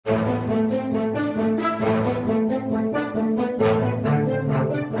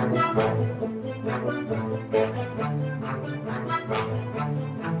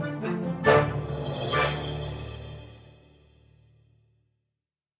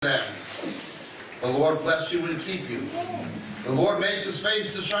The Lord bless you and keep you. The Lord make his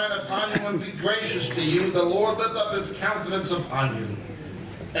face to shine upon you and be gracious to you. The Lord lift up his countenance upon you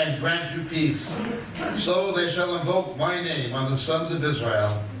and grant you peace. So they shall invoke my name on the sons of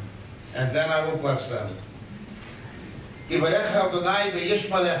Israel, and then I will bless them. Yivarecha Adonai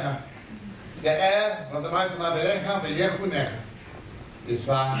v'yishmarecha. Ye'er Adonai panav elecha v'yechunecha.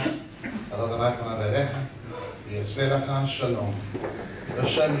 Yisah Adonai panav elecha v'yaseh lecha shalom.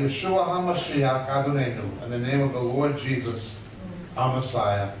 Hashem Yeshua HaMashiach Adonenu, in the name of the Lord Jesus, our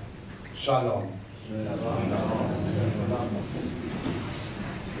Messiah. Shalom.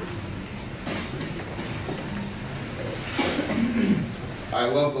 I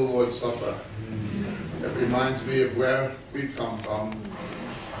love the Lord's Supper. It reminds me of where we've come from,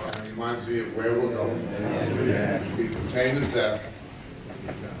 and it reminds me of where we're going. We proclaim his death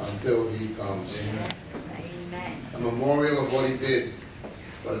until he comes. A memorial of what he did,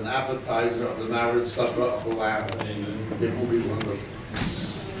 but an appetizer of the marriage supper of the Lamb. It will be wonderful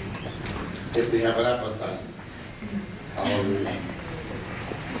if we have an appetizer. Hallelujah.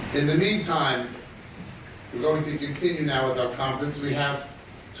 In the meantime, we're going to continue now with our conference. We have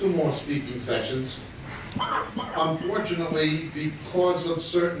 2 more speaking sessions. Unfortunately, because of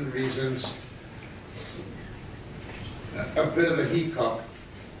certain reasons, a bit of a hiccup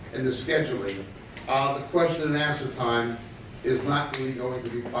in the scheduling. The question and answer time is not really going to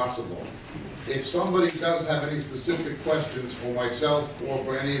be possible. If somebody does have any specific questions for myself or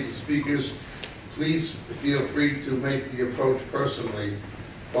for any of the speakers, please feel free to make the approach personally.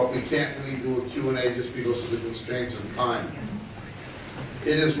 But we can't really do a Q&A just because of the constraints of time.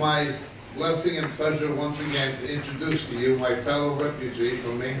 It is my blessing and pleasure once again to introduce to you my fellow refugee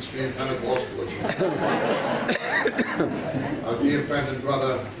from mainstream Pentecostalism, our dear friend and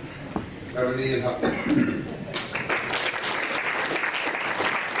brother, Reverend Ian Huxton.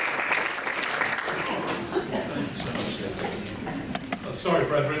 Sorry,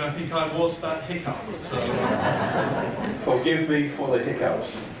 brethren, I think I was that hiccup. So. Forgive me for the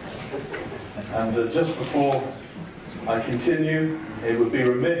hiccups. And just before I continue, it would be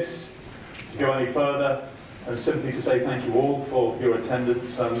remiss to go any further and simply to say thank you all for your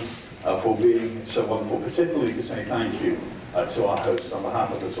attendance and for being so wonderful, particularly to say thank you to our host on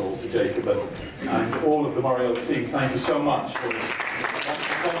behalf of us all, to Jacob and all of the Moriel team. Thank you so much for this.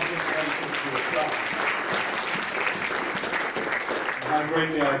 How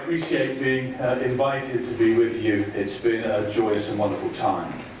greatly I appreciate being invited to be with you. It's been a joyous and wonderful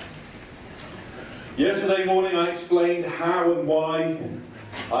time. Yesterday morning I explained how and why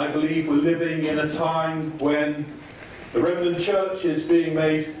I believe we're living in a time when the remnant church is being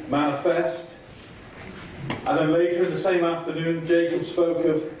made manifest. And then later in the same afternoon, Jacob spoke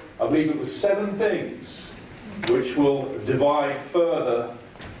of, I believe it was 7 things which will divide further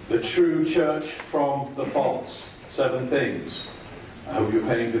the true church from the false. 7 things. I hope you're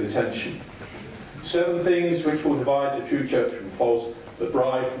paying good attention. 7 things which will divide the true church from false, the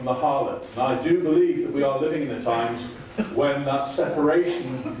bride from the harlot. And I do believe that we are living in the times when that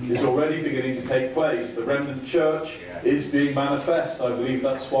separation is already beginning to take place. The remnant church is being manifest. I believe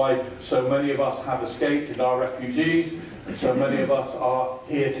that's why so many of us have escaped and are refugees, and so many of us are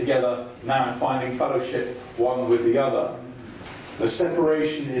here together now finding fellowship one with the other. The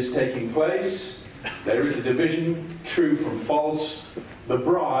separation is taking place. There is a division, true from false, the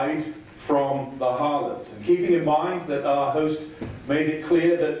bride from the harlot. And keeping in mind that our host made it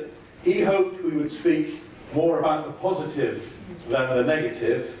clear that he hoped we would speak more about the positive than the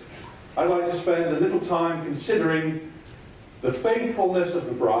negative, I'd like to spend a little time considering the faithfulness of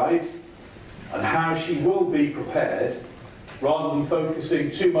the bride and how she will be prepared, rather than focusing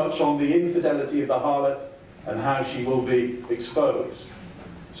too much on the infidelity of the harlot and how she will be exposed.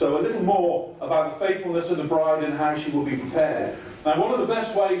 So a little more about the faithfulness of the bride and how she will be prepared. Now, one of the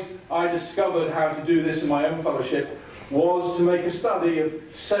best ways I discovered how to do this in my own fellowship was to make a study of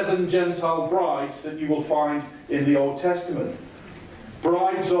 7 Gentile brides that you will find in the Old Testament.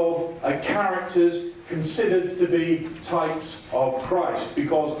 Brides of characters considered to be types of Christ,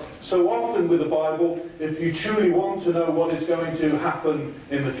 because so often with the Bible, if you truly want to know what is going to happen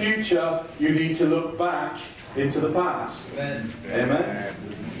in the future, you need to look back into the past. Amen. Amen.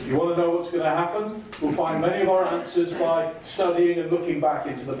 If you want to know what's going to happen, we'll find many of our answers by studying and looking back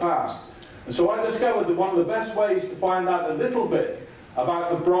into the past. And so I discovered that one of the best ways to find out a little bit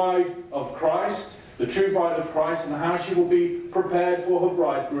about the bride of Christ, the true bride of Christ, and how she will be prepared for her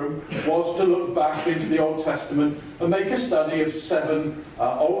bridegroom, was to look back into the Old Testament and make a study of 7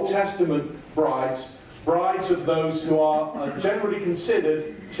 Old Testament brides of those who are generally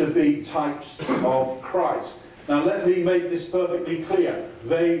considered to be types of Christ. Now let me make this perfectly clear.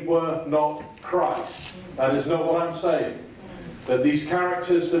 They were not Christ. That is not what I'm saying. That these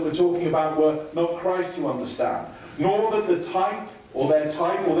characters that we're talking about were not Christ, you understand. Nor that the type, or their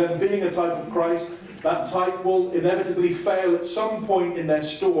type, or them being a type of Christ, that type will inevitably fail at some point in their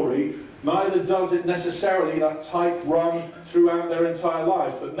story. Neither does it necessarily that type run throughout their entire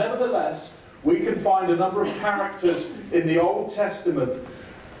lives. But nevertheless, we can find a number of characters in the Old Testament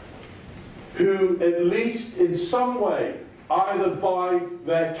who, at least in some way, either by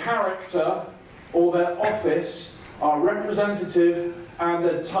their character or their office, are representative and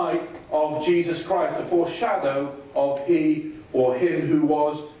a type of Jesus Christ, a foreshadow of he or him who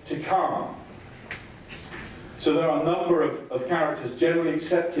was to come. So there are a number of characters generally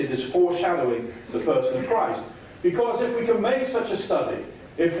accepted as foreshadowing the person of Christ. Because if we can make such a study,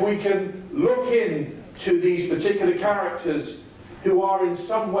 if we can look into these particular characters who are in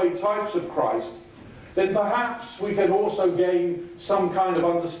some way types of Christ, then perhaps we can also gain some kind of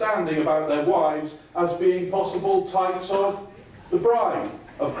understanding about their wives as being possible types of the bride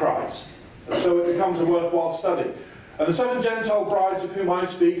of Christ. And so it becomes a worthwhile study. And the 7 Gentile brides of whom I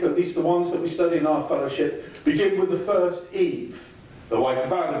speak, at least the ones that we study in our fellowship, begin with the first Eve, the wife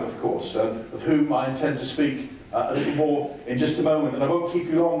of Adam, of course, of whom I intend to speak a little more in just a moment. And I won't keep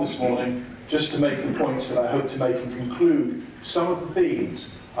you long this morning, just to make the points that I hope to make and conclude some of the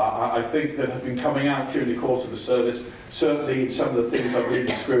themes I think that have been coming out during the course of the service, certainly some of the things I believe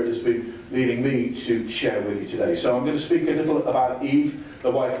the Spirit has been leading me to share with you today. So I'm going to speak a little about Eve,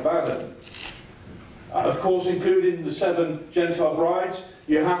 the wife of Adam. Of course, included in the 7 Gentile brides,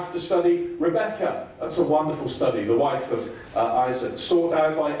 you have to study Rebecca. That's a wonderful study, the wife of Isaac, sought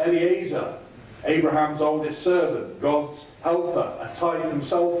out by Eliezer, Abraham's oldest servant, God's helper, a type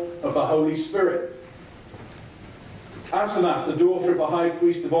himself of the Holy Spirit. Asenath, the daughter of the high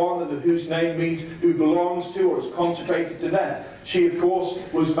priest of On, and of whose name means who belongs to or is consecrated to Net. She, of course,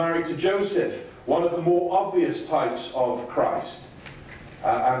 was married to Joseph, one of the more obvious types of Christ,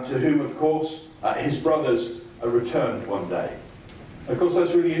 and to whom, of course, his brothers returned one day. Of course,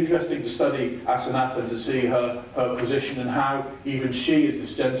 that's really interesting to study Asenath and to see her position and how even she, as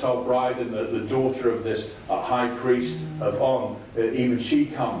this Gentile bride and the daughter of this high priest of On, even she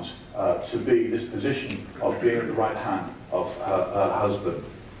comes to be this position of being at the right hand of her husband.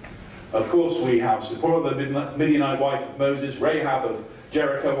 Of course, we have Zipporah, the Midianite wife of Moses, Rahab of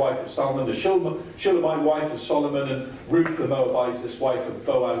Jericho, wife of Solomon, the Shulamite wife of Solomon, and Ruth the Moabitess, wife of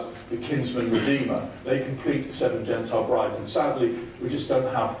Boaz, the kinsman redeemer. They complete the 7 Gentile brides, and sadly, we just don't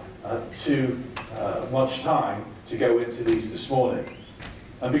have too much time to go into these this morning.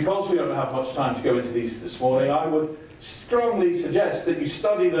 And because we don't have much time to go into these this morning, I would strongly suggest that you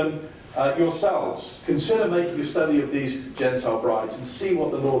study them yourselves. Consider making a study of these Gentile brides and see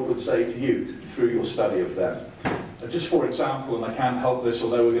what the Lord would say to you through your study of them. Just for example, and I can't help this,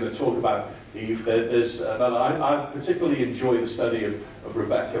 although we're going to talk about Eve, there's another. I particularly enjoy the study of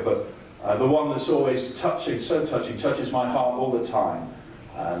Rebecca, but the one that's always touching, so touching, touches my heart all the time,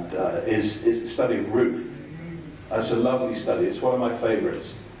 and is the study of Ruth. That's a lovely study. It's one of my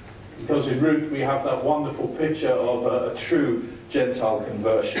favourites. Because in Ruth we have that wonderful picture of a true Gentile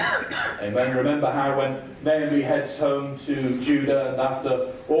conversion. Amen. Remember how when Naomi heads home to Judah, and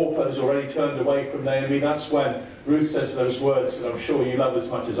after Orpah has already turned away from Naomi, that's when Ruth says those words that I'm sure you love as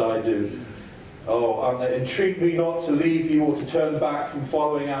much as I do. Oh, entreat me not to leave you or to turn back from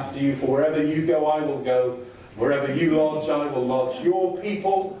following after you, for wherever you go I will go, wherever you lodge I will lodge. Your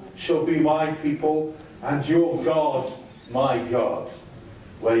people shall be my people, and your God my God.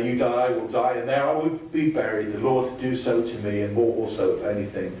 Where you die, I will die, and there I will be buried. The Lord do so to me, and more also, if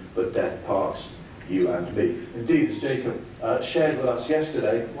anything, but death parts you and me. Indeed, as Jacob shared with us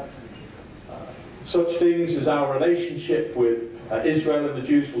yesterday, such things as our relationship with Israel and the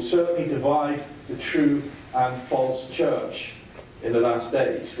Jews will certainly divide the true and false church in the last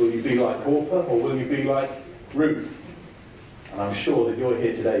days. Will you be like Orpah, or will you be like Ruth? And I'm sure that you're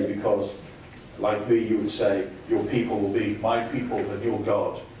here today because, like me, you would say, your people will be my people and your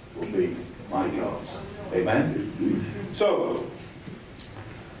God will be my God. Amen? So,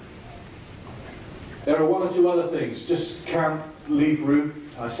 there are one or two other things. Just can't leave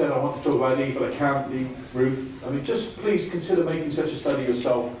Ruth. I said I want to talk about Eve, but I can't leave Ruth. I mean, just please consider making such a study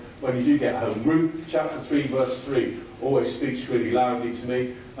yourself when you do get home. Ruth chapter 3, verse 3 always speaks really loudly to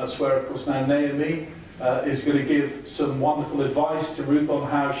me. That's where, of course, now Naomi is going to give some wonderful advice to Ruth on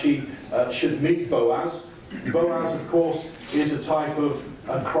how she should meet Boaz. Boaz, of course, is a type of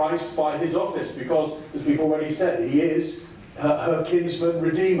Christ by his office because, as we've already said, he is her kinsman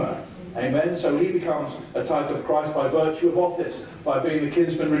redeemer. Amen. So he becomes a type of Christ by virtue of office, by being the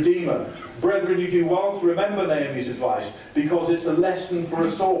kinsman redeemer. Brethren, you do well to remember Naomi's advice, because it's a lesson for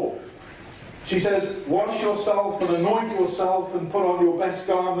us all. She says, wash yourself and anoint yourself and put on your best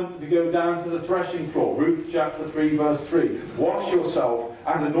garment to go down to the threshing floor. Ruth chapter 3 verse 3. Wash yourself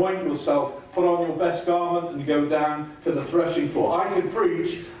and anoint yourself, put on your best garment and go down to the threshing floor. I could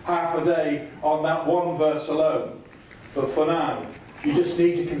preach half a day on that one verse alone. But for now, you just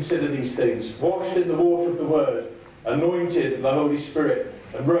need to consider these things. Washed in the water of the Word, anointed in the Holy Spirit,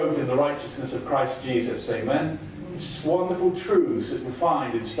 and robed in the righteousness of Christ Jesus. Amen? It's wonderful truths that we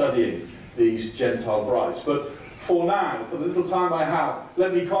find in studying these Gentile brides. But for now, for the little time I have,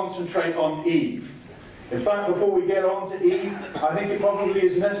 let me concentrate on Eve. In fact, before we get on to Eve, I think it probably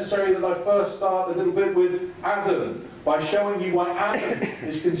is necessary that I first start a little bit with Adam, by showing you why Adam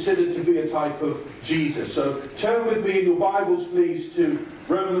is considered to be a type of Jesus. So turn with me in your Bibles, please, to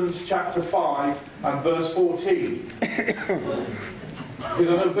Romans chapter 5 and verse 14. Because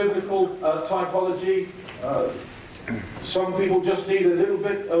I know biblical typology, some people just need a little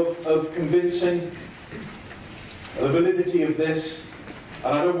bit of convincing the validity of this.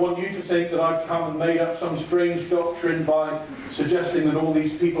 And I don't want you to think that I've come and made up some strange doctrine by suggesting that all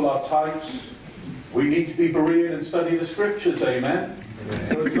these people are types. We need to be Berean and study the Scriptures, amen?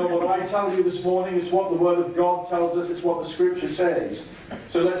 So it's not what I tell you this morning, it's what the Word of God tells us, it's what the Scripture says.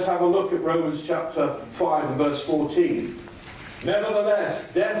 So let's have a look at Romans chapter 5 and verse 14.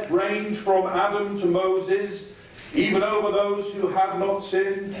 Nevertheless, death reigned from Adam to Moses, even over those who had not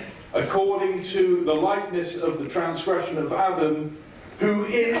sinned, according to the likeness of the transgression of Adam, who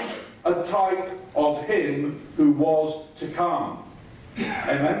is a type of him who was to come.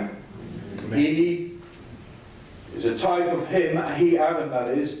 Amen? He is a type of him, he, Adam that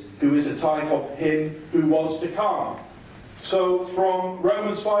is, who is a type of him who was to come. So from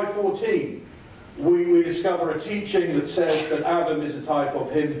Romans 5:14, we discover a teaching that says that Adam is a type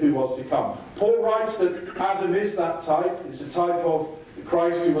of him who was to come. Paul writes that Adam is that type, is a type of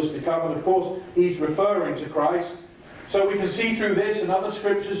Christ who was to come, and of course he's referring to Christ. So we can see through this and other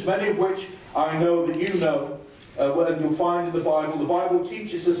scriptures, many of which I know that you know, and you'll find in the Bible. The Bible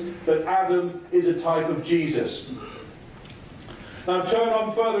teaches us that Adam is a type of Jesus. Now turn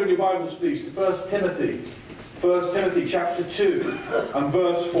on further in your Bibles, please, to 1 Timothy. 1 Timothy chapter 2 and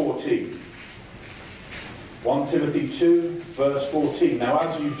verse 14. 1 Timothy 2, verse 14. Now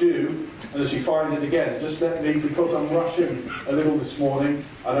as you do, and as you find it again, just let me, because I'm rushing a little this morning,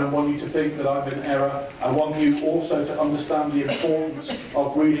 I don't want you to think that I'm in error. I want you also to understand the importance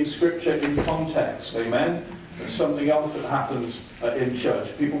of reading Scripture in context. Amen? It's something else that happens in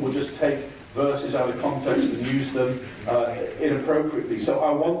church. People will just take verses out of context and use them inappropriately. So I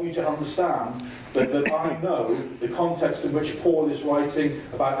want you to understand that I know the context in which Paul is writing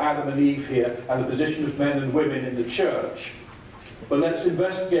about Adam and Eve here and the position of men and women in the church. But let's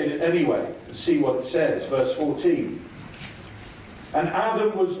investigate it anyway and see what it says. Verse 14. And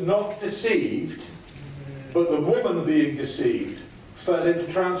Adam was not deceived, but the woman being deceived fell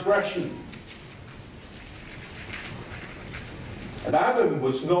into transgression. And Adam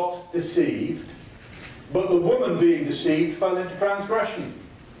was not deceived, but the woman being deceived fell into transgression.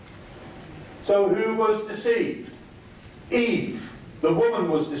 So who was deceived? Eve. The woman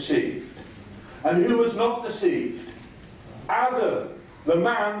was deceived. And who was not deceived? Adam. The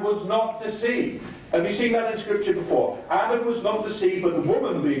man was not deceived. Have you seen that in Scripture before? Adam was not deceived, but the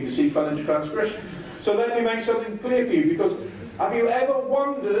woman being deceived fell into transgression. So let me make something clear for you, because have you ever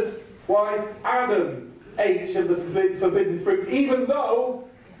wondered why Adam ate of the forbidden fruit, even though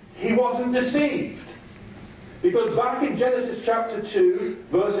he wasn't deceived? Because back in Genesis chapter 2,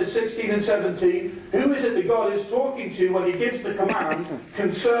 verses 16 and 17, who is it that God is talking to when he gives the command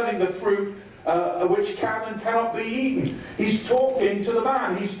concerning the fruit which can and cannot be eaten? He's talking to the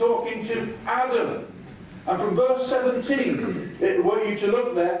man. He's talking to Adam. And from verse 17, were you to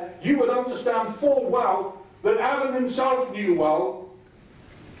look there, you would understand full well that Adam himself knew well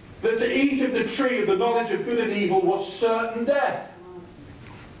that to eat of the tree of the knowledge of good and evil was certain death.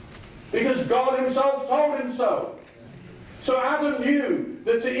 Because God himself told him so. So Adam knew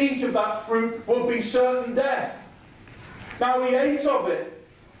that to eat of that fruit would be certain death. Now he ate of it,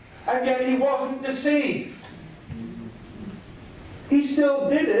 and yet he wasn't deceived. He still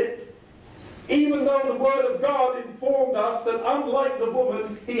did it, even though the Word of God informed us that unlike the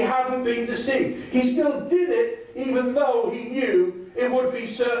woman, he hadn't been deceived. He still did it, even though he knew it would be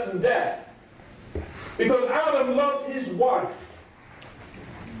certain death. Because Adam loved his wife.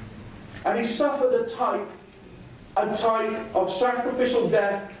 And he suffered a type of sacrificial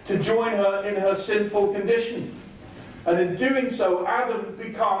death to join her in her sinful condition. And in doing so, Adam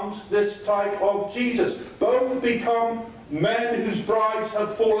becomes this type of Jesus. Both become men whose brides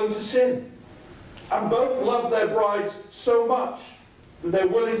have fallen to sin. And both love their brides so much that they're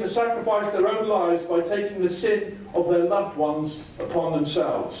willing to sacrifice their own lives by taking the sin of their loved ones upon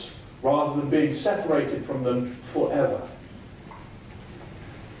themselves, rather than being separated from them forever.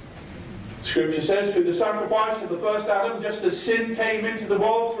 Scripture says, through the sacrifice of the first Adam, just as sin came into the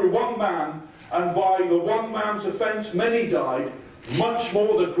world through one man, and by the one man's offence many died, much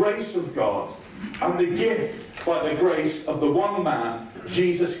more the grace of God and the gift by the grace of the one man,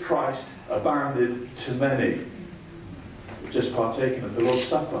 Jesus Christ, abounded to many. We've just partaken of the Lord's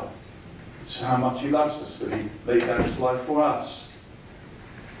Supper. It's how much he loves us that he laid down his life for us.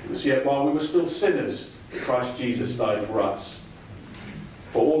 It was yet while we were still sinners that Christ Jesus died for us.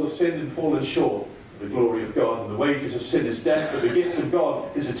 For all have sinned and fallen short of the glory of God, and the wages of sin is death, but the gift of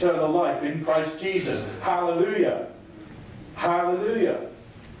God is eternal life in Christ Jesus. Hallelujah! Hallelujah!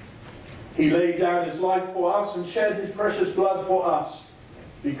 He laid down his life for us and shed his precious blood for us,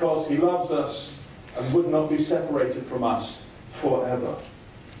 because he loves us and would not be separated from us forever.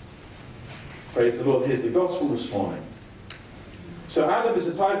 Praise the Lord. Here's the gospel this morning. So Adam is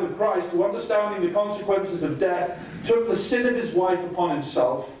a type of Christ who, understanding the consequences of death, took the sin of his wife upon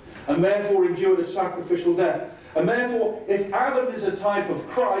himself and therefore endured a sacrificial death. And therefore, if Adam is a type of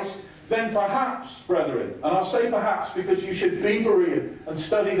Christ, then perhaps, brethren, and I'll say perhaps because you should be Berean and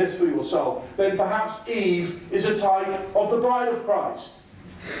study this for yourself, then perhaps Eve is a type of the bride of Christ.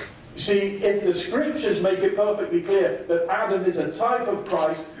 You see, if the Scriptures make it perfectly clear that Adam is a type of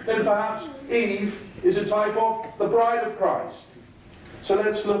Christ, then perhaps Eve is a type of the bride of Christ. So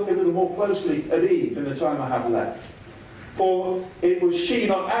let's look a little more closely at Eve in the time I have left. For it was she,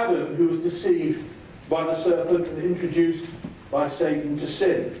 not Adam, who was deceived by the serpent and introduced by Satan to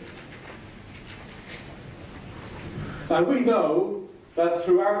sin. Now we know that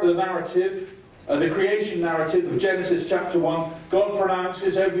throughout the narrative, the creation narrative of Genesis chapter 1, God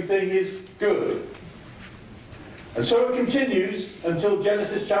pronounces everything is good. And so it continues until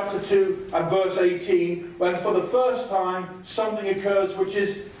Genesis chapter 2 and verse 18, when for the first time something occurs which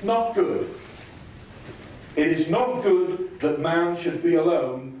is not good. It is not good that man should be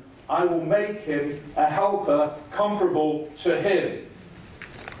alone. I will make him a helper comparable to him.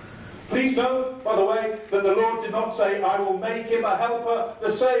 Please note, by the way, that the Lord did not say, I will make him a helper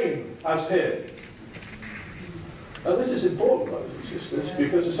the same as him. Now this is important, brothers and sisters,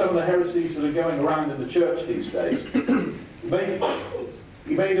 because of some of the heresies that are going around in the church these days.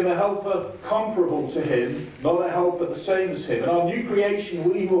 He made him a helper comparable to him, not a helper the same as him. In our new creation,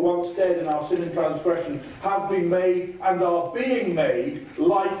 we who were once dead in our sin and transgression have been made and are being made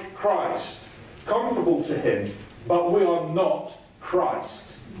like Christ, comparable to him, but we are not Christ.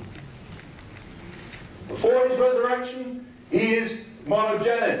 Before his resurrection, he is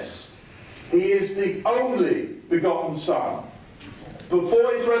monogenes. He is the only begotten Son.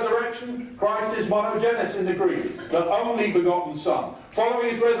 Before his resurrection, Christ is monogenes in the Greek, the only begotten Son. Following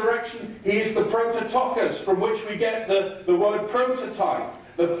his resurrection, he is the prototokos, from which we get the word prototype,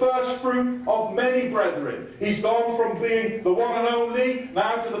 the first fruit of many brethren. He's gone from being the one and only,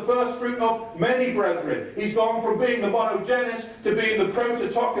 now to the first fruit of many brethren. He's gone from being the monogenes to being the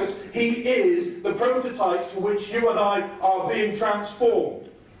prototokos. He is the prototype to which you and I are being transformed.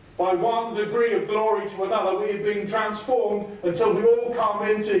 By one degree of glory to another, we are being transformed until we all come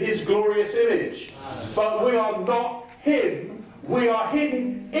into his glorious image. But we are not him. We are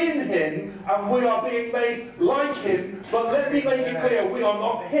hidden in him, and we are being made like him. But let me make it clear, we are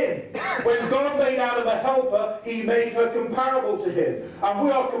not him. When God made Adam a helper, he made her comparable to him. And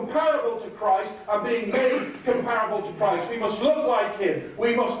we are comparable to Christ and being made comparable to Christ. We must look like him.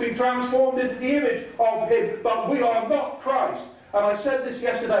 We must be transformed into the image of him. But we are not Christ. And I said this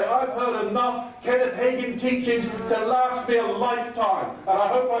yesterday, I've heard enough Kenneth Hagin teachings to last me a lifetime. And I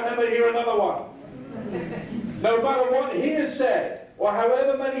hope I never hear another one. No matter what he has said, or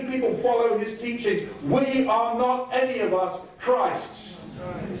however many people follow his teachings, we are not any of us Christs.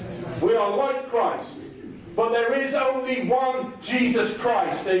 We are like Christ. But there is only one Jesus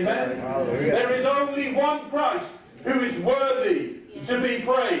Christ, amen? Hallelujah. There is only one Christ who is worthy to be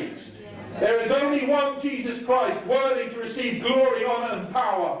praised. There is only one Jesus Christ worthy to receive glory, honour and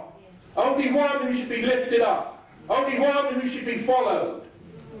power. Only one who should be lifted up. Only one who should be followed.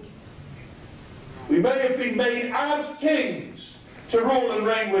 We may have been made as kings to rule and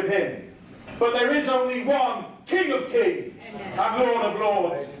reign with him. But there is only one King of kings and Lord of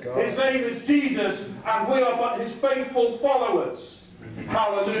lords. His name is Jesus, and we are but his faithful followers.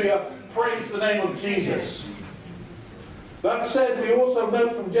 Hallelujah. Praise the name of Jesus. That said, we also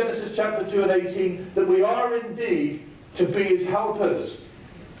note from Genesis chapter 2 and 18 that we are indeed to be his helpers.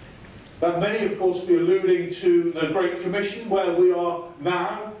 That may, of course, be alluding to the Great Commission, where we are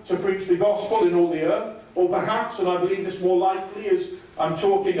now to preach the gospel in all the earth. Or perhaps, and I believe this more likely, as I'm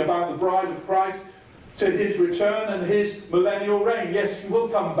talking about the bride of Christ, to his return and his millennial reign. Yes, he will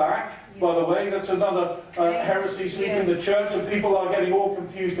come back. By the way, that's another heresy sweeping the church that people are getting all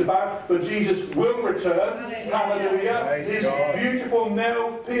confused about. But Jesus will return. Hallelujah. His beautiful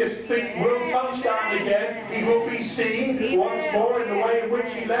nail-pierced feet will touch down again. He will be seen once more in the way in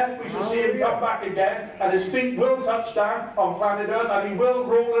which he left. We shall see him come back again. And his feet will touch down on planet Earth. And he will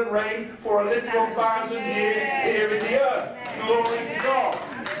rule and reign for a literal 1,000 years here in the earth. Glory to God.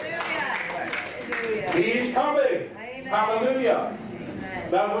 He is coming. Hallelujah.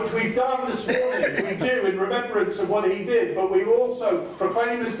 That which we've done this morning, we do in remembrance of what he did, but we also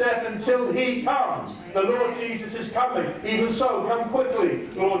proclaim his death until he comes. The Lord Jesus is coming. Even so, come quickly,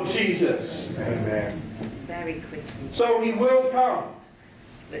 Lord Jesus. Amen. Very quickly. So he will come.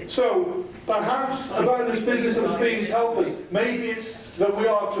 So, perhaps about this business of us being his helpers, maybe it's that we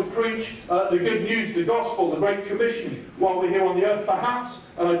are to preach the good news, the gospel, the Great Commission, while we're here on the earth. Perhaps,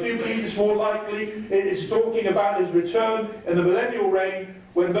 and I do believe it's more likely, it is talking about his return in the millennial reign,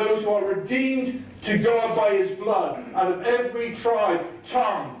 when those who are redeemed to God by his blood, out of every tribe,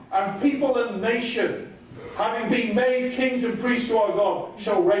 tongue, and people and nation, having been made kings and priests to our God,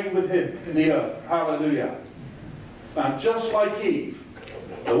 shall reign with him in the earth. Hallelujah. And just like Eve,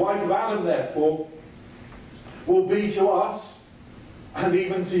 the wife of Adam, therefore, will be to us, and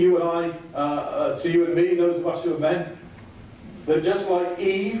even to you and I, to you and me, those of us who are men, that just like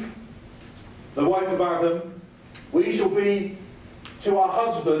Eve, the wife of Adam, we shall be to our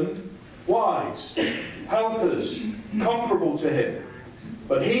husband wives, helpers, comparable to him.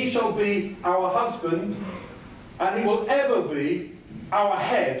 But he shall be our husband, and he will ever be our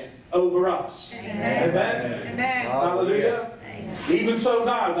head over us. Amen. Amen. Amen. Hallelujah. Even so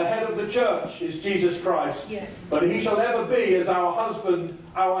now, the head of the church is Jesus Christ. Yes. But he shall ever be as our husband,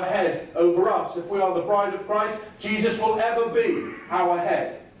 our head over us. If we are the bride of Christ, Jesus will ever be our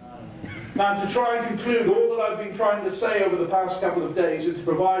head. Now, to try and conclude all that I've been trying to say over the past couple of days, and to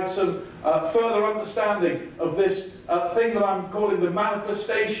provide some further understanding of this thing that I'm calling the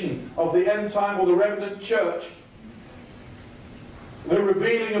manifestation of the end time or the remnant church, the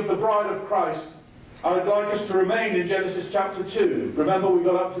revealing of the bride of Christ, I'd like us to remain in Genesis chapter 2. Remember, we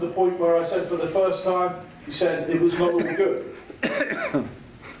got up to the point where I said for the first time, he said it was not all good.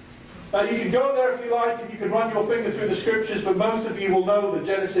 Now, you can go there if you like, and you can run your finger through the scriptures, but most of you will know the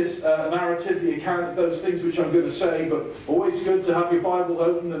Genesis narrative, the account of those things which I'm going to say, but always good to have your Bible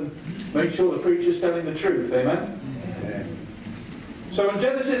open and make sure the preacher's telling the truth. Amen? Amen. So in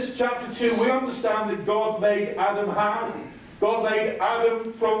Genesis chapter 2, we understand that God made Adam how? God made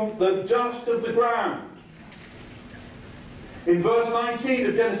Adam from the dust of the ground. In verse 19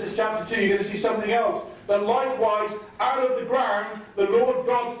 of Genesis chapter 2, you're going to see something else. That likewise, out of the ground, the Lord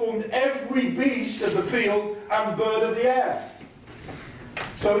God formed every beast of the field and bird of the air.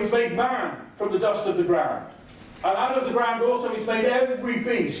 So he's made man from the dust of the ground. And out of the ground also he's made every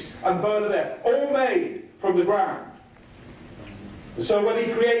beast and bird of the air. All made from the ground. And so when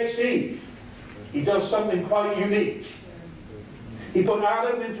he creates Eve, he does something quite unique. He put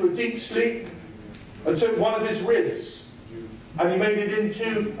Adam into a deep sleep and took one of his ribs and he made it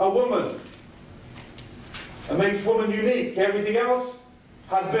into a woman. And makes woman unique. Everything else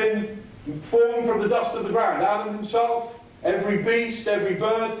had been formed from the dust of the ground. Adam himself, every beast, every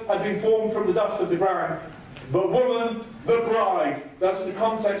bird had been formed from the dust of the ground. But woman, the bride, that's the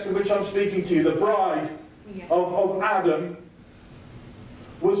context in which I'm speaking to you, the bride of Adam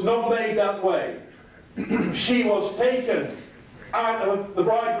was not made that way. She was taken out of the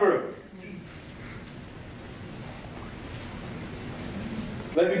bridegroom.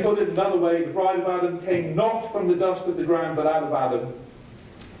 Let me put it another way. The bride of Adam came not from the dust of the ground, but out of Adam.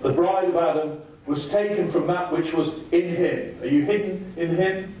 The bride of Adam was taken from that which was in him. Are you hidden in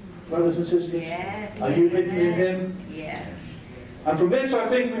him, brothers and sisters? Yes. Are you hidden in him? Yes. And from this, I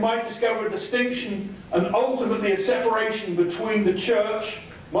think we might discover a distinction and ultimately a separation between the church,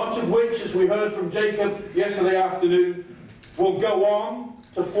 much of which, as we heard from Jacob yesterday afternoon, will go on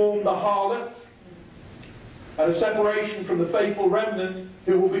to form the harlot, and a separation from the faithful remnant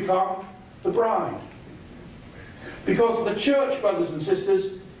who will become the bride. Because the church, brothers and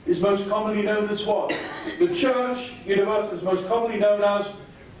sisters, is most commonly known as what? The church universal is most commonly known as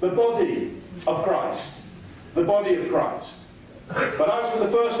the body of Christ. The body of Christ. But as for the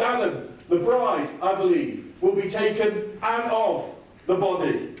first Adam, the bride, I believe, will be taken out of the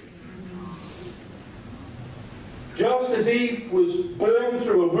body. Just as Eve was born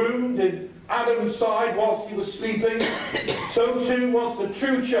through a wound in Adam's side whilst he was sleeping, so too was the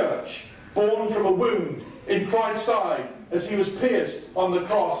true church born from a wound in Christ's side as he was pierced on the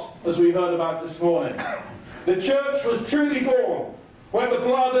cross, as we heard about this morning. The church was truly born when the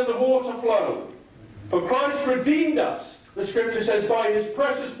blood and the water flowed. For Christ redeemed us, the scripture says, by his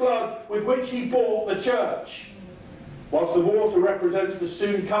precious blood with which he bought the church. Whilst the water represents the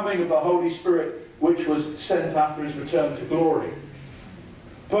soon coming of the Holy Spirit, which was sent after his return to glory.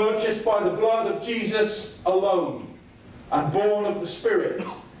 Purchased by the blood of Jesus alone and born of the Spirit,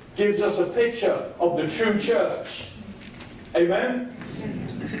 gives us a picture of the true church. Amen?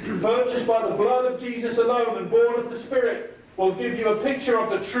 Purchased by the blood of Jesus alone and born of the Spirit will give you a picture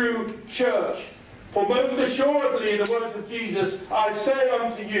of the true church. For most assuredly, in the words of Jesus, I say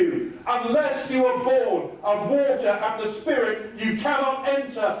unto you, unless you are born of water and the Spirit, you cannot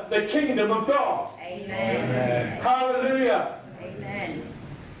enter the kingdom of God. Amen. Amen. Hallelujah. Amen.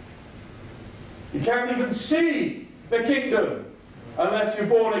 You can't even see the kingdom unless you're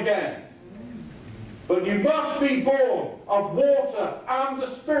born again. But you must be born of water and the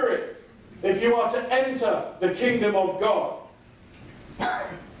Spirit if you are to enter the kingdom of God.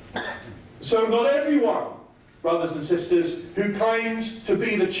 So not everyone, brothers and sisters, who claims to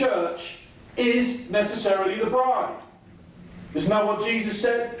be the church is necessarily the bride. Isn't that what Jesus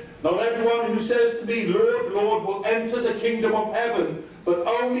said? Not everyone who says to me, Lord, Lord, will enter the kingdom of heaven, but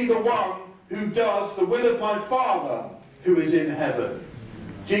only the one who does the will of my Father who is in heaven.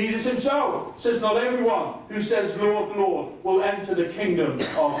 Jesus himself says not everyone who says, Lord, Lord, will enter the kingdom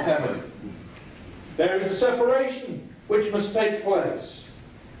of heaven. There is a separation which must take place.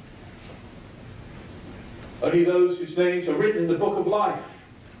 Only those whose names are written in the book of life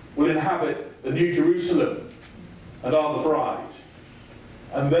will inhabit the New Jerusalem and are the bride.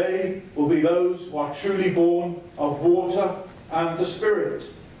 And they will be those who are truly born of water and the Spirit.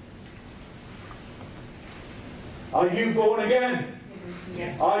 Are you born again?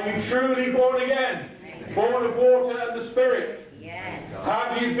 Yes. Are you truly born again? Born of water and the Spirit? Yes.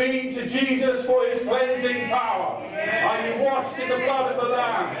 Have you been to Jesus for his cleansing power? Yes. Are you washed in the blood of the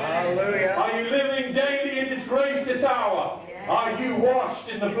Lamb? Hallelujah. Are you living daily in his grace this hour? Yes. Are you washed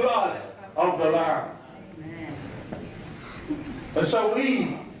in the blood of the Lamb? Amen. And so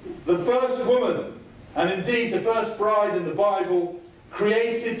Eve, the first woman, and indeed the first bride in the Bible,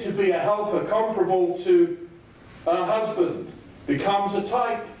 created to be a helper comparable to her husband, becomes a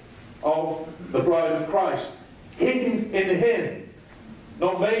type of the bride of Christ, hidden in him,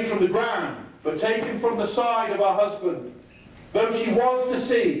 not made from the ground, but taken from the side of her husband. Though she was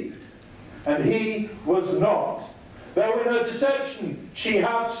deceived, and he was not, though in her deception she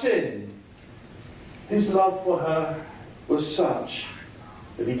had sinned, his love for her was such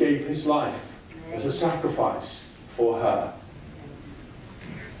that he gave his life as a sacrifice for her.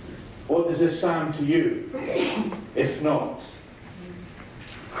 What does this sound to you, if not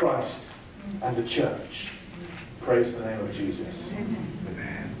Christ and the church? Praise the name of Jesus.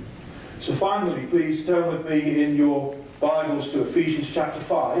 So finally, please turn with me in your Bibles to Ephesians chapter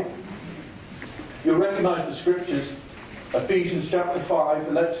 5. You'll recognise the scriptures. Ephesians chapter 5,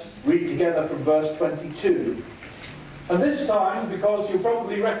 and let's read together from verse 22. And this time, because you'll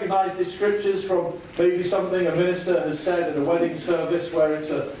probably recognise these scriptures from maybe something a minister has said at a wedding service where it's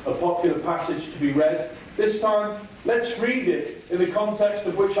a popular passage to be read, this time let's read it in the context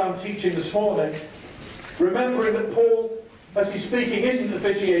of which I'm teaching this morning, remembering that Paul, as he's speaking, isn't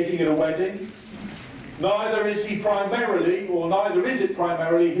officiating at a wedding. Neither is it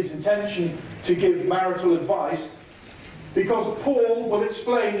primarily his intention to give marital advice, because Paul will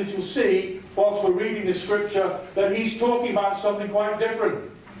explain, as you'll see, whilst we're reading the scripture, that he's talking about something quite different.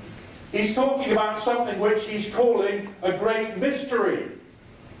 He's talking about something which he's calling a great mystery.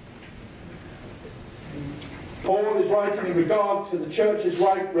 Paul is writing in regard to the church's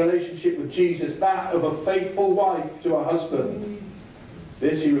right relationship with Jesus, that of a faithful wife to her husband.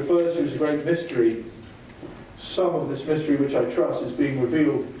 This he refers to as a great mystery. Some of this mystery, which I trust, is being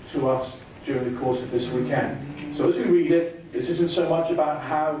revealed to us during the course of this weekend. So as we read it, this isn't so much about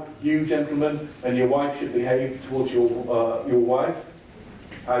how you, gentlemen, and your wife should behave towards your wife,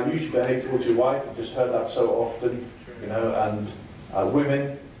 how you should behave towards your wife. I've just heard that so often, and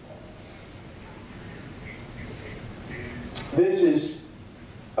women. This is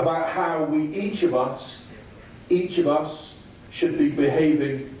about how we, each of us, should be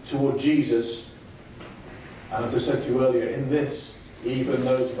behaving toward Jesus. And as I said to you earlier, in this, even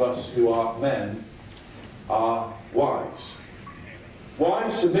those of us who are men are wives.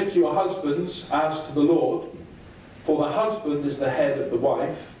 Wives, submit to your husbands as to the Lord, for the husband is the head of the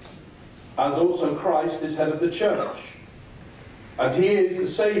wife, as also Christ is head of the church, and he is the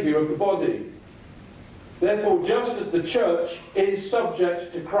Saviour of the body. Therefore, just as the church is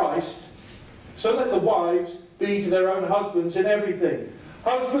subject to Christ, so let the wives be to their own husbands in everything.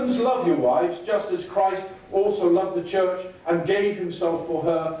 Husbands, love your wives, just as Christ also loved the church and gave himself for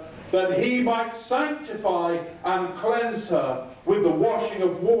her, that he might sanctify and cleanse her with the washing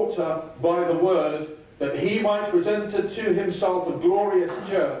of water by the word, that he might present her to himself a glorious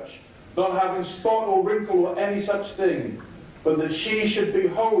church, not having spot or wrinkle or any such thing, but that she should be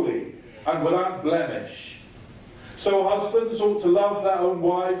holy and without blemish. So husbands ought to love their own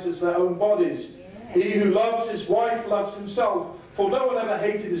wives as their own bodies. He who loves his wife loves himself, for no one ever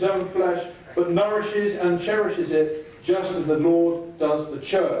hated his own flesh, but nourishes and cherishes it, just as the Lord does the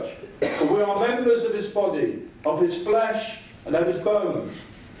church. For we are members of his body, of his flesh and of his bones.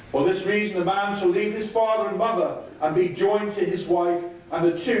 For this reason a man shall leave his father and mother, and be joined to his wife, and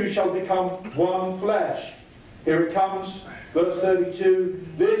the two shall become one flesh. Here it comes, verse 32.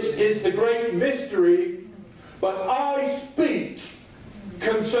 This is the great mystery, but I speak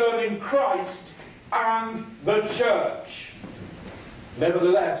concerning Christ and the church.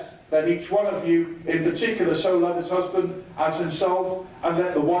 Nevertheless, let each one of you in particular so love his husband as himself, and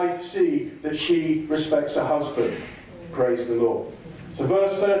let the wife see that she respects her husband. Praise the Lord. So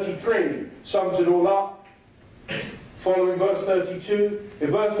verse 33 sums it all up. Following verse 32.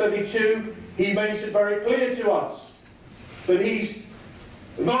 In verse 32, he makes it very clear to us that he's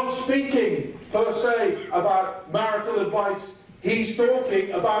not speaking per se about marital advice. He's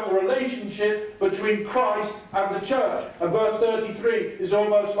talking about the relationship between Christ and the church. And verse 33 is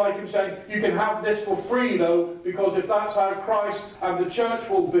almost like him saying, you can have this for free though, because if that's how Christ and the church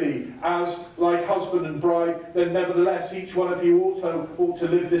will be, as like husband and bride, then nevertheless each one of you also ought to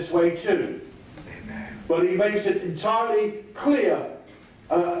live this way too. Amen. But he makes it entirely clear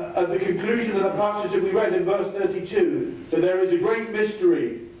at the conclusion of the passage that we read in verse 32, that there is a great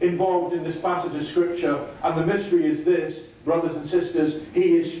mystery involved in this passage of Scripture, and the mystery is this, brothers and sisters,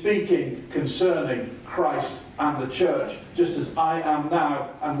 he is speaking concerning Christ and the church, just as I am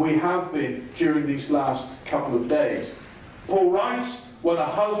now, and we have been during these last couple of days. Paul writes, when a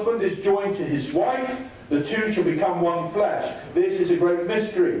husband is joined to his wife, the two shall become one flesh. This is a great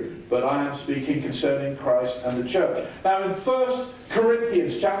mystery, but I am speaking concerning Christ and the church. Now in 1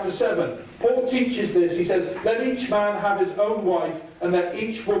 Corinthians chapter 7, Paul teaches this. He says, let each man have his own wife, and let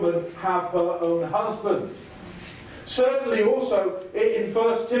each woman have her own husband. Certainly also in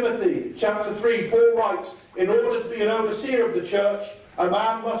 1 Timothy chapter 3, Paul writes, in order to be an overseer of the church, a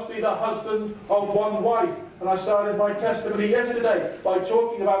man must be the husband of one wife. And I started my testimony yesterday by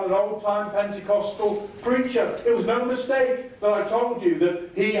talking about an old-time Pentecostal preacher. It was no mistake that I told you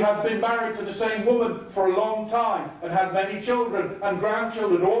that he had been married to the same woman for a long time and had many children and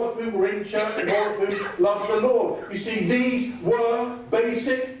grandchildren, all of whom were in church and all of whom loved the Lord. You see, these were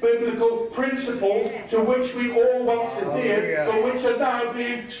basic biblical principles to which we all once adhered, but which are now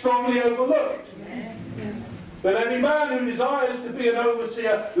being strongly overlooked. That any man who desires to be an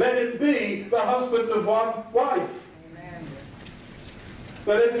overseer, let him be the husband of one wife. Amen.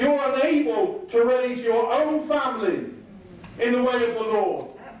 That if you're unable to raise your own family in the way of the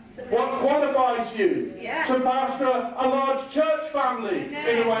Lord, absolutely, what qualifies you to pastor a large church family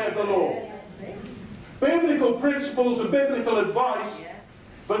in the way of the Lord? Biblical principles and biblical advice,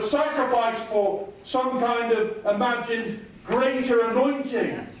 but sacrificed for some kind of imagined greater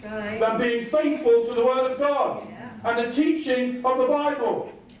anointing than being faithful to the Word of God and the teaching of the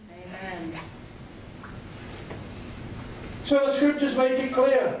Bible. Amen. So the Scriptures make it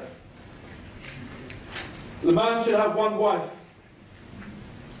clear. The man should have one wife.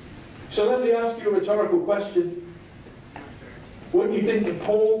 So let me ask you a rhetorical question. Wouldn't you think that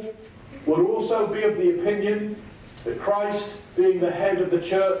Paul would also be of the opinion that Christ, being the head of the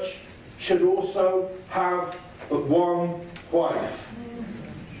church, should also have but one wife?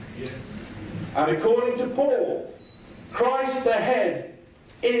 And according to Paul, Christ the head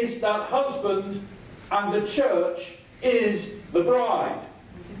is that husband, and the church is the bride.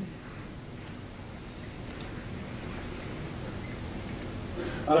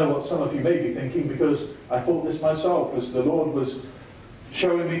 I know what some of you may be thinking, because I thought this myself as the Lord was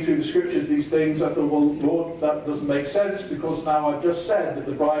showing me through the Scriptures these things. I thought, well, Lord, that doesn't make sense, because now I've just said that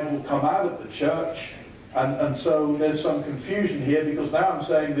the bride will come out of the church. And so there's some confusion here, because now I'm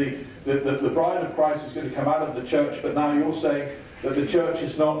saying the bride of Christ is going to come out of the church, but now you're saying that the church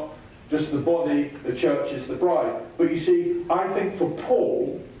is not just the body, the church is the bride. But you see, I think for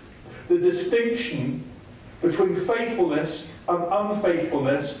Paul, the distinction between faithfulness and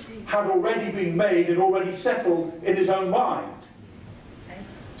unfaithfulness had already been made and already settled in his own mind.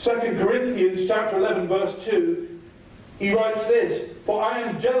 2 Corinthians chapter 11 verse 2, he writes this, "For I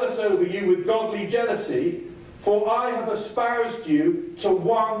am jealous over you with godly jealousy, for I have espoused you to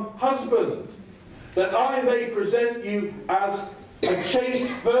one husband, that I may present you as a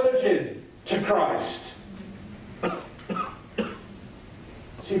chaste virgin to Christ."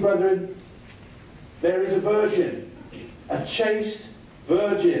 See, brethren, there is a virgin, a chaste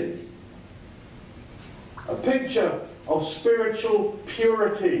virgin, a picture of spiritual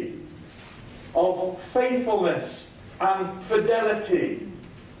purity, of faithfulness and fidelity.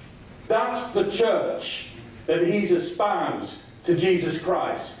 That's the church that he's espoused to Jesus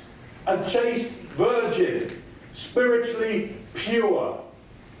Christ. A chaste virgin, spiritually pure.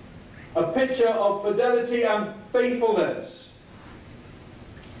 A picture of fidelity and faithfulness.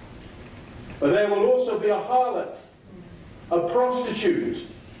 But there will also be a harlot, a prostitute,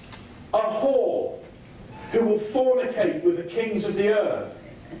 a whore, who will fornicate with the kings of the earth.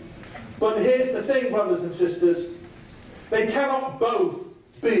 But here's the thing, brothers and sisters, they cannot both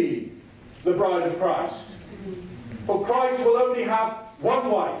be the bride of Christ. For Christ will only have one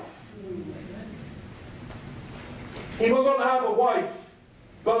wife. He will not have a wife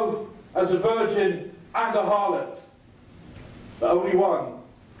both as a virgin and a harlot. The only one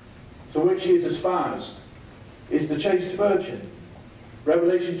to which he is espoused is the chaste virgin.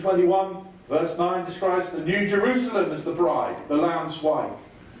 Revelation 21 verse 9 describes the New Jerusalem as the bride, the Lamb's wife.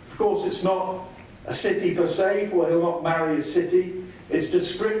 Of course, it's not a city per se, for he'll not marry a city. It's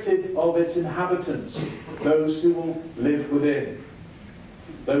descriptive of its inhabitants, those who will live within.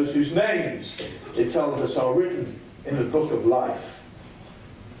 Those whose names, it tells us, are written in the book of life.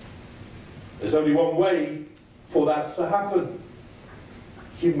 There's only one way for that to happen.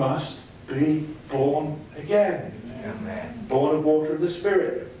 You must be born again. Amen. Born of water and the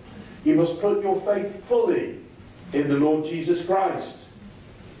Spirit. You must put your faith fully in the Lord Jesus Christ.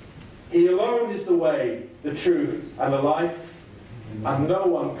 He alone is the way, the truth, and the life, and no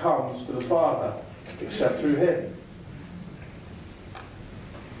one comes to the Father except through him.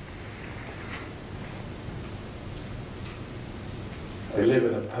 We live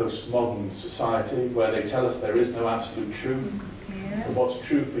in a postmodern society where they tell us there is no absolute truth. Yeah. And what's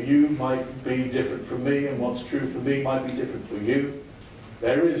true for you might be different from me, and what's true for me might be different for you.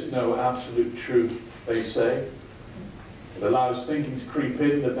 There is no absolute truth, they say. It allows thinking to creep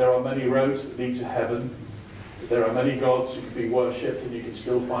in that there are many roads that lead to heaven, that there are many gods who can be worshipped, and you can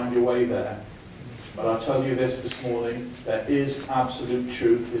still find your way there. But I'll tell you this morning, there is absolute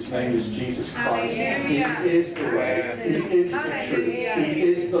truth. His name is Jesus Christ. Hallelujah. He is the way, he is the truth, he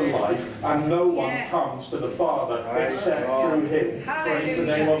is the life, and no one comes to the Father except through him. Hallelujah. Praise the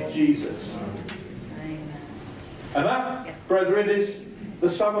name of Jesus. And that, brethren, is the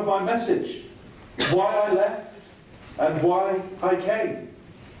sum of my message. Why I left and why I came.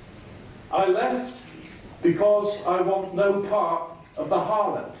 I left because I want no part of the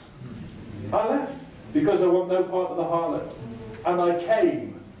harlot. I left because I want no part of the harlot. And I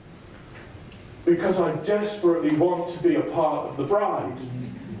came because I desperately want to be a part of the bride.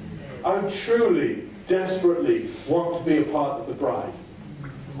 I truly, desperately want to be a part of the bride.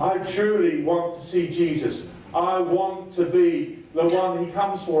 I truly want to see Jesus. I want to be the one he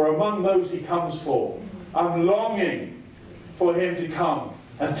comes for, among those he comes for. I'm longing for him to come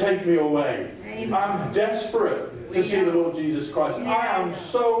and take me away. Amen. I'm desperate to see the Lord Jesus Christ. Yes. I am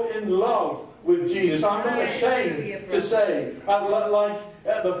so in love with Jesus. I'm not ashamed to say, like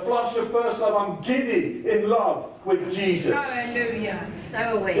the flush of first love, I'm giddy in love with Jesus. Hallelujah.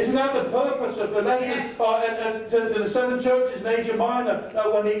 So isn't that the purpose of the letters to the 7 churches in Asia Minor,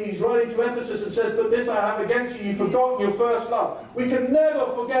 when he's writing to Ephesus and says, "But this I have against you, you've forgotten your first love." We can never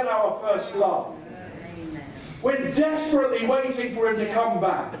forget our first love. Amen. We're desperately waiting for him to come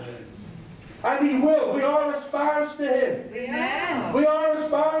back. And he will. We are espoused to him. Amen. We are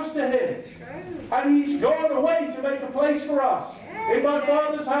espoused to him. And he's gone away to make a place for us. In my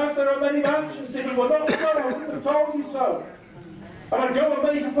Father's house there are many mansions. If it were not so, I wouldn't have told you so. And I go and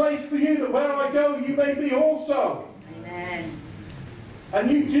make a place for you, that where I go, you may be also. Amen.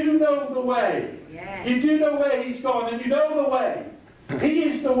 And you do know the way. Yes. You do know where he's gone, and you know the way. He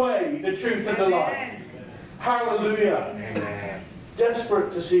is the way, the truth, and the life. Hallelujah. Amen.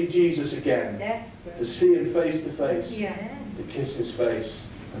 Desperate to see Jesus again. Desperate. To see him face to face. Yes. To kiss his face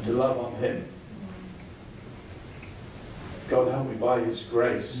and to love on him. God, help me by his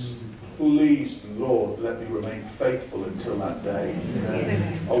grace. Please, Lord, let me remain faithful until that day.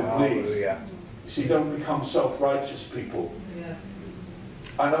 Yes. Oh, please. Hallelujah. See, don't become self-righteous people. Yeah.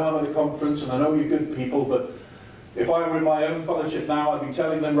 I know I'm at a conference and I know you're good people, but if I were in my own fellowship now, I'd be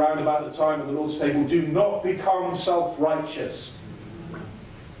telling them round about the time of the Lord's table, do not become self-righteous.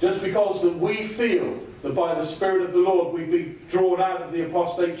 Just because that we feel that by the Spirit of the Lord we've been drawn out of the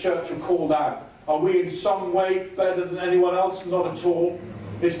apostate church or called out, are we in some way better than anyone else? Not at all.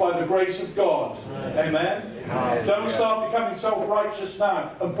 It's by the grace of God. Amen? Don't start becoming self-righteous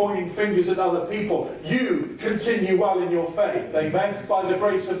now and pointing fingers at other people. You continue well in your faith. Amen? By the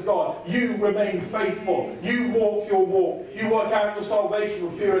grace of God. You remain faithful. You walk your walk. You work out your salvation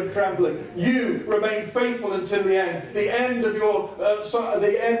with fear and trembling. You remain faithful until the end. The end of your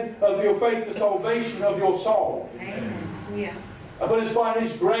faith, the salvation of your soul. Amen. Yeah. But it's by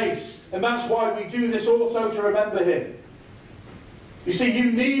His grace. And that's why we do this also, to remember Him. You see,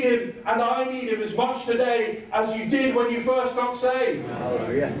 you need Him, and I need Him as much today as you did when you first got saved.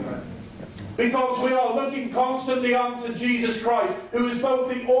 Hallelujah. Because we are looking constantly unto Jesus Christ, who is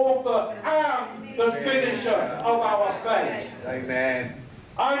both the author and the finisher of our faith. Amen.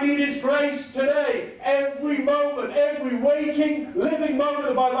 I need His grace today. Every moment, every waking, living moment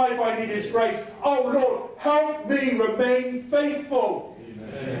of my life, I need His grace. Oh Lord, help me remain faithful.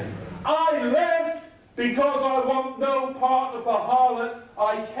 Amen. I left because I want no part of the harlot.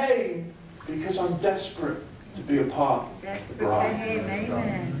 I came because I'm desperate to be a part of the bride.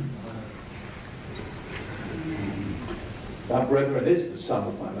 Amen. That, brethren, is the sum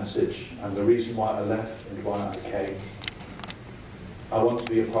of my message and the reason why I left and why I came. I want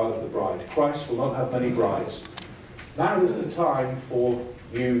to be a part of the bride. Christ will not have many brides. Now is the time for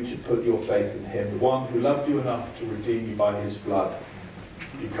you to put your faith in Him, the one who loved you enough to redeem you by His blood.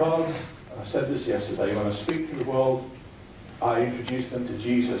 Because, I said this yesterday, when I speak to the world, I introduce them to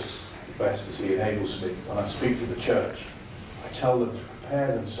Jesus the best as He enables me. When I speak to the church, I tell them to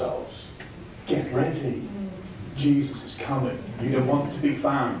prepare themselves. Get ready. Jesus is coming. You don't want to be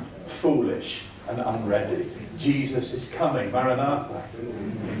found foolish and unready. Jesus is coming. Maranatha.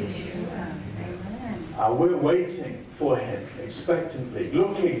 We're waiting for Him, expectantly,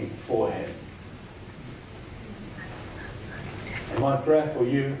 looking for Him. And my prayer for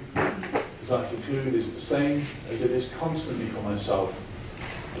you, as I conclude, is the same as it is constantly for myself.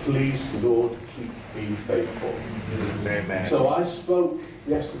 Please, Lord, keep me faithful. Amen. So I spoke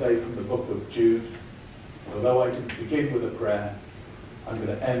yesterday from the book of Jude. Although I didn't begin with a prayer, I'm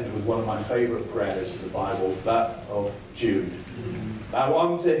going to end with one of my favourite prayers in the Bible, that of Jude. Now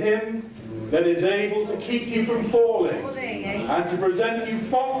unto Him that is able to keep you from falling, and to present you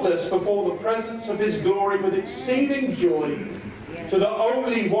faultless before the presence of His glory with exceeding joy, to the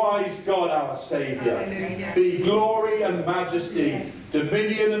only wise God our Saviour, be glory and majesty,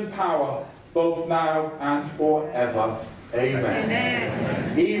 dominion and power, both now and forever.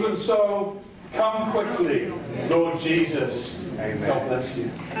 Amen. Even so, come quickly, Lord Jesus. Amen. God bless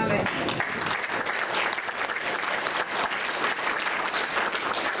you. Amen.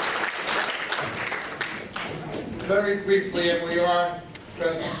 Very briefly, and we are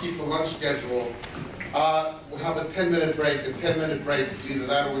trying to keep the lunch schedule. We'll have a 10-minute break. A 10-minute break. It's either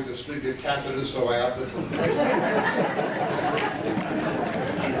that or we distribute catheters, so I have to.